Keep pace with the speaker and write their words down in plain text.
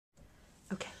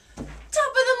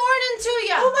to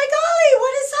you. Oh my golly,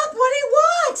 what is up?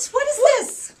 What is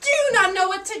this? Do you not know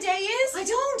what today is? I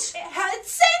don't.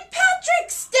 It's St.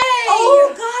 Patrick's Day.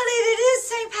 Oh golly, it is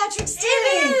St. Patrick's Day.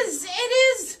 It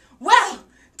is. Well,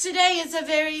 today is a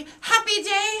very happy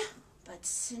day, but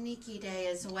sneaky day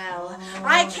as well. Oh.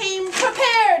 I came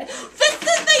prepared. This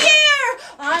is the year.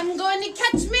 I'm going to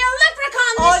catch me a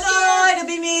leprechaun this year. Oh no, it'll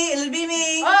be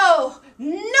me. Oh, no,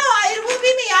 it will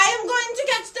be me. I am going to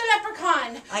catch the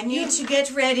leprechaun. I need to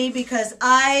get ready because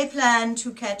I plan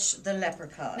to catch the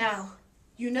leprechaun. Now,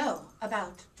 you know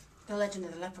about the legend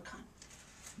of the leprechaun.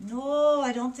 No,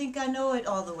 I don't think I know it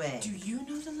all the way. Do you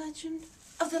know the legend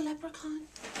of the leprechaun?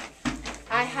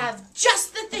 I have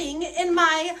just the thing in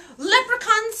my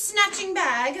leprechaun snatching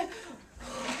bag.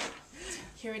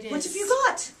 Here it is. What have you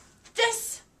got?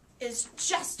 This is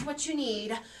just what you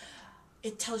need.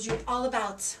 It tells you all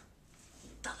about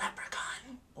the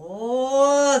leprechaun.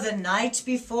 Oh, the night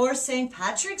before St.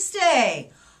 Patrick's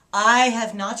Day. I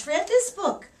have not read this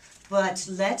book, but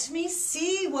let me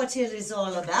see what it is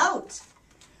all about.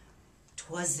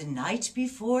 'Twas the night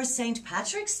before St.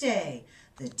 Patrick's Day,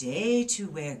 the day to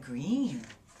wear green.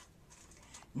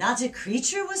 Not a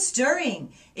creature was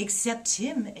stirring except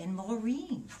Tim and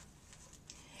Maureen.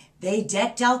 They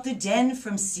decked out the den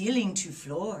from ceiling to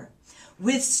floor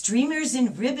with streamers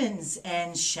and ribbons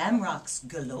and shamrocks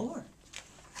galore.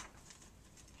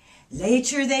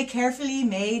 Later they carefully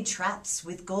made traps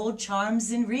with gold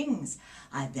charms and rings.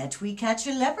 I bet we catch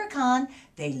a leprechaun,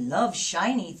 they love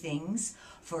shiny things.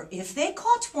 For if they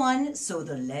caught one, so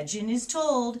the legend is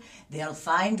told, they'll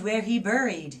find where he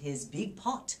buried his big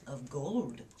pot of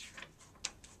gold.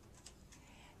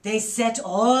 They set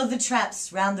all the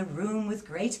traps round the room with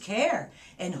great care,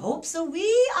 in hopes a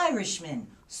wee Irishman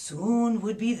soon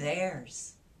would be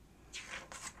theirs.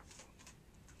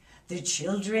 The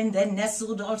children then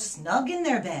nestled all snug in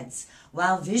their beds,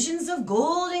 while visions of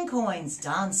gold and coins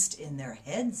danced in their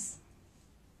heads.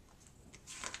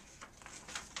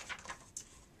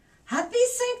 Happy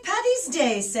St. Paddy's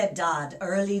Day, said Dod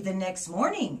early the next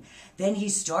morning. Then he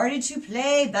started to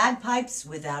play bagpipes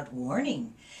without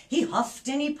warning. He huffed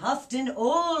and he puffed an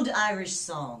old Irish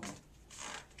song.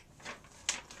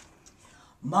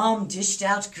 Mom dished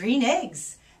out green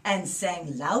eggs and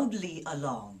sang loudly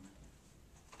along.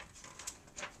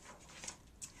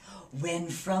 When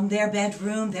from their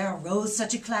bedroom there arose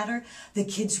such a clatter, the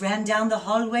kids ran down the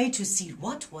hallway to see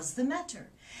what was the matter,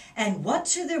 and what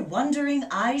to their wondering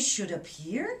eyes should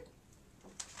appear?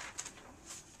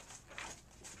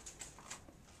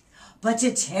 But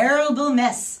a terrible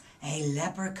mess, a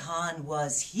leprechaun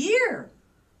was here.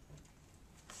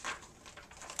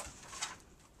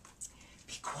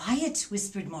 Be quiet,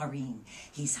 whispered Maureen.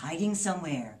 He's hiding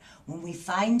somewhere. When we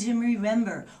find him,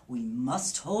 remember, we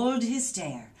must hold his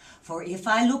stare. For if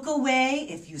I look away,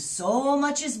 if you so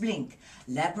much as blink,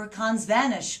 leprechauns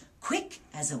vanish quick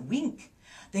as a wink.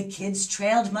 The kids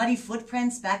trailed muddy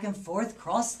footprints back and forth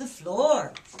across the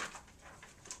floor,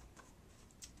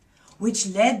 which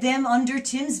led them under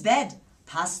Tim's bed,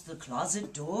 past the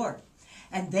closet door.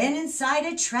 And then inside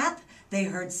a trap, they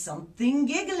heard something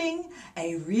giggling,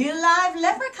 a real live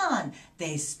leprechaun.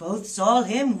 They both saw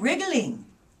him wriggling.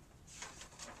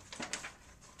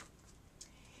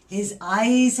 His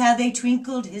eyes, how they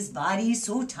twinkled, his body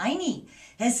so tiny.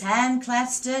 His hand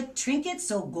clasped a trinket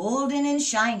so golden and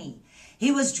shiny.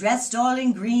 He was dressed all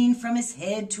in green from his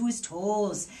head to his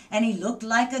toes, and he looked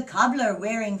like a cobbler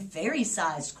wearing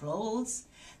fairy-sized clothes.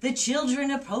 The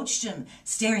children approached him,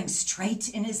 staring straight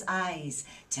in his eyes.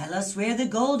 Tell us where the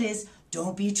gold is,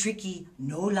 don't be tricky,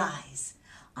 no lies.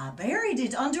 I buried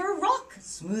it under a rock,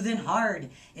 smooth and hard.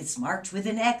 It's marked with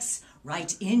an X,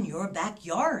 right in your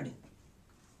backyard.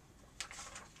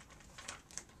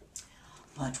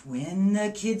 But when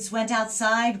the kids went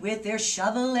outside with their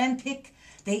shovel and pick,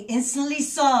 they instantly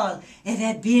saw it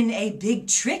had been a big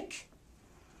trick.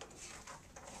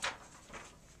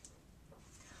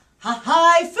 Ha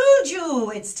ha, I fooled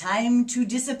you, it's time to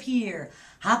disappear.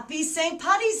 Happy St.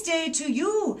 Paddy's Day to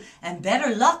you, and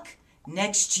better luck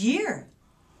next year.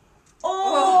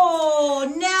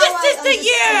 Oh, now This is the understand.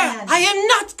 year! I am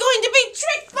not going to be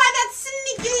tricked by that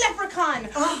sneaky leprechaun.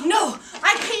 Oh. No,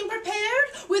 I came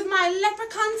prepared with my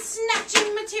leprechaun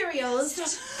snatching materials.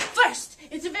 First,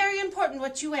 it's very important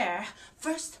what you wear.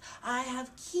 First, I have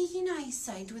keen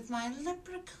eyesight with my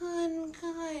leprechaun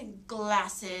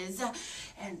glasses.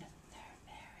 And they're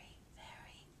very,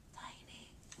 very tiny.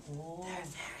 Oh, They're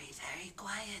very, very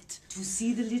quiet. to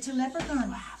see the little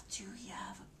leprechaun. You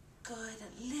have good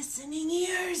listening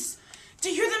ears to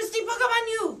hear them sneak up on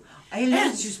you.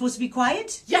 You're supposed to be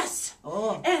quiet? Yes.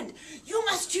 Oh. And you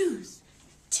must use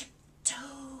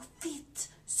tiptoe feet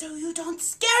so you don't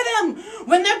scare them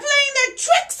when they're playing their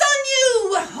tricks on you.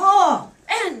 Oh,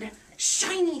 And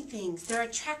shiny things. They're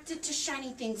attracted to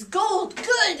shiny things. Gold,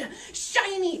 good.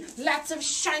 Shiny, lots of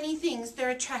shiny things. They're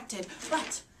attracted.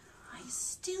 But I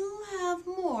still have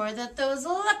more that those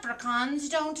leprechauns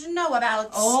don't know about.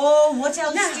 oh, what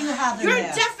else Now, do you have in you're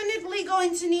there? definitely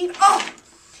going to need,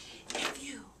 if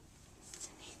you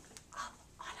sneak up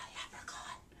on a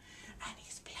leprechaun and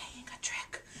he's playing a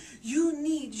trick, you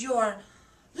need your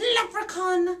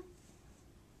leprechaun.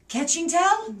 Catching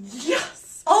towel?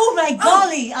 Yes. Oh my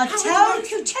golly, a How it towel works.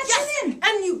 to catch Yes. him in.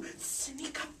 And you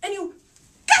sneak up and you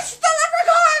catch the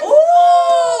leprechaun.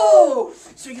 Oh!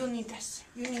 So you'll need this.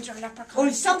 You need your leprechaun.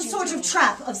 Or some catching sort of tool.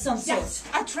 trap of some Yes,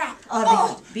 sort. a trap.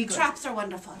 Oh, be good. Traps are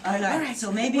wonderful. All right,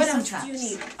 so maybe what some else traps. do you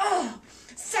need?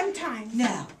 Sometimes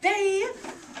Now. they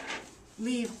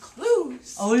leave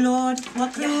clues. Oh Lord,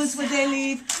 what clues Yes. would they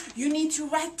leave? You need to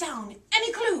write down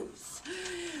any clues.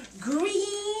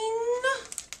 Green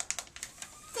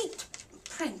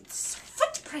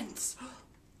footprints.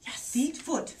 Yes. Feet,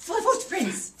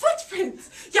 footprints. Footprints.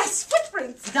 Yes,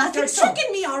 footprints. I think They're so.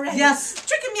 tricking me already. Yes.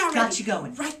 Tricking me already. Got you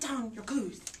going. Write down your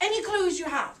clues. Any clues you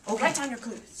have. Okay. Write down your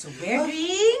clues. So wear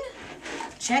green.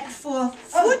 Check for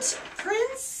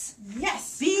footprints.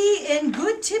 Yes. Be in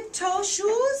good tiptoe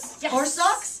shoes Yes. or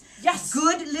socks. Yes.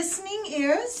 Good listening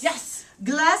ears. Yes.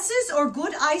 Glasses or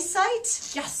good eyesight.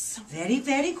 Yes. Very,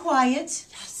 very quiet.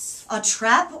 Yes. A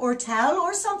trap or towel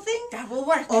or something. That will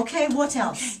work. Okay, what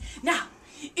else? Okay. Now,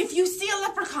 if you see a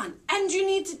leprechaun and you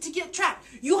need to get trapped,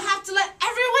 you have to let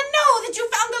everyone know that you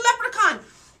found the leprechaun.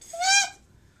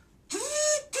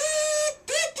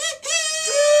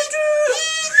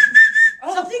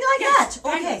 Something like Yes, that.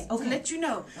 Okay, yes, okay. To let you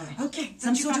know. right. Okay.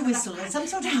 Some that you sort of found the whistle or leprechaun. some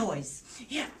sort of Now, noise.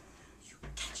 Here, you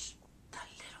catch the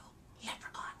little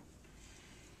leprechaun.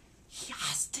 He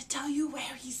has to tell you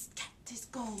where he's kept his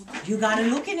gold. You gotta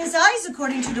look in his eyes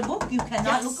according to the book. You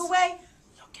cannot Yes. look away.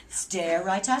 Look in the Stare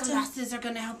right at him. glasses are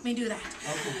going to help me do that.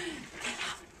 Okay. They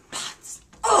have pots.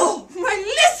 Oh, my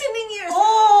listening ears.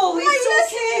 Oh, My it's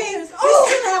listening okay. ears. We Oh.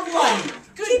 still have one.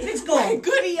 Keep it going.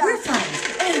 Goody. We're fine.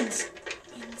 And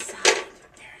inside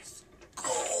there's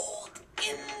gold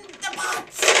in the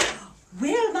pots.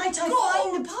 Where might I Gold.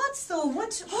 find the pots, though?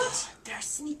 What? They're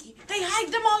sneaky. They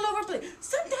hide them all over the place.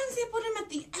 Sometimes they put them at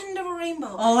the end of a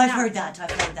rainbow. Oh, I've Now, heard that.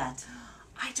 I've heard that.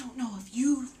 I don't know if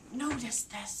you've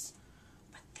noticed this,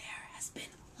 but there has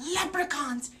been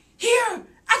leprechauns here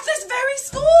at this very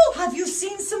school. Have you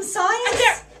seen some signs? And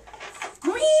they're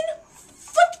green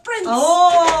footprints.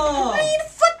 Oh. Green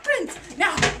footprints.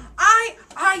 Now,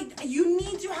 you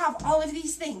need to have all of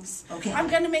these things. Okay. I'm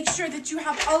going to make sure that you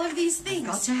have all of these things.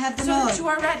 Got to have them so all. that you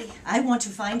are ready. I want to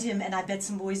find him, and I bet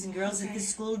some boys and girls at this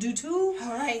school do too.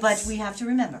 All right. But we have to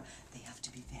remember, they have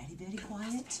to be very, very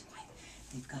quiet.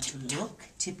 They've got to look,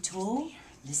 tiptoe,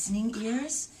 listening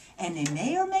ears, and they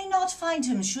may or may not find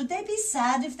him. Should they be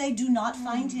sad if they do not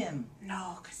find him?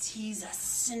 No, because he's a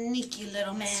sneaky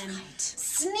little man. right.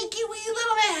 Sneaky wee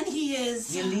little man he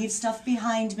is. You leave stuff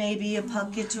behind, maybe a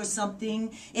bucket or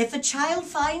something. If a child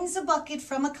finds a bucket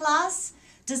from a class,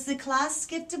 does the class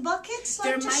get a bucket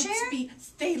There like to might share? be,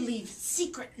 they leave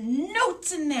secret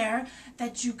notes in there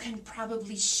that you can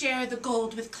probably share the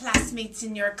gold with classmates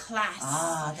in your class.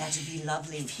 Ah, that would be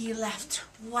lovely. If he left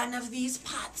one of these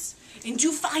pots and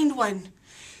you find one,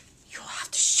 you'll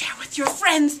have to share with your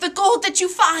friends the gold that you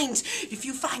find. If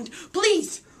you find,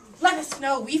 please let us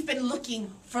know. We've been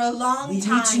looking for a long We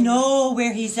time. need to know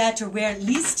where he's at, or where at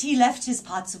least he left his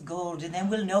pots of gold, and then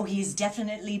we'll know he's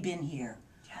definitely been here.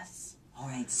 Yes. All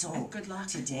right, so And good luck.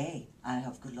 today I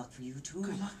have good luck for you too.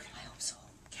 Good luck. I hope so.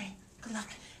 Okay, good luck.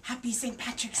 Happy St.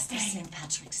 Patrick's Day. St.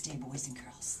 Patrick's Day, boys and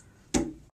girls.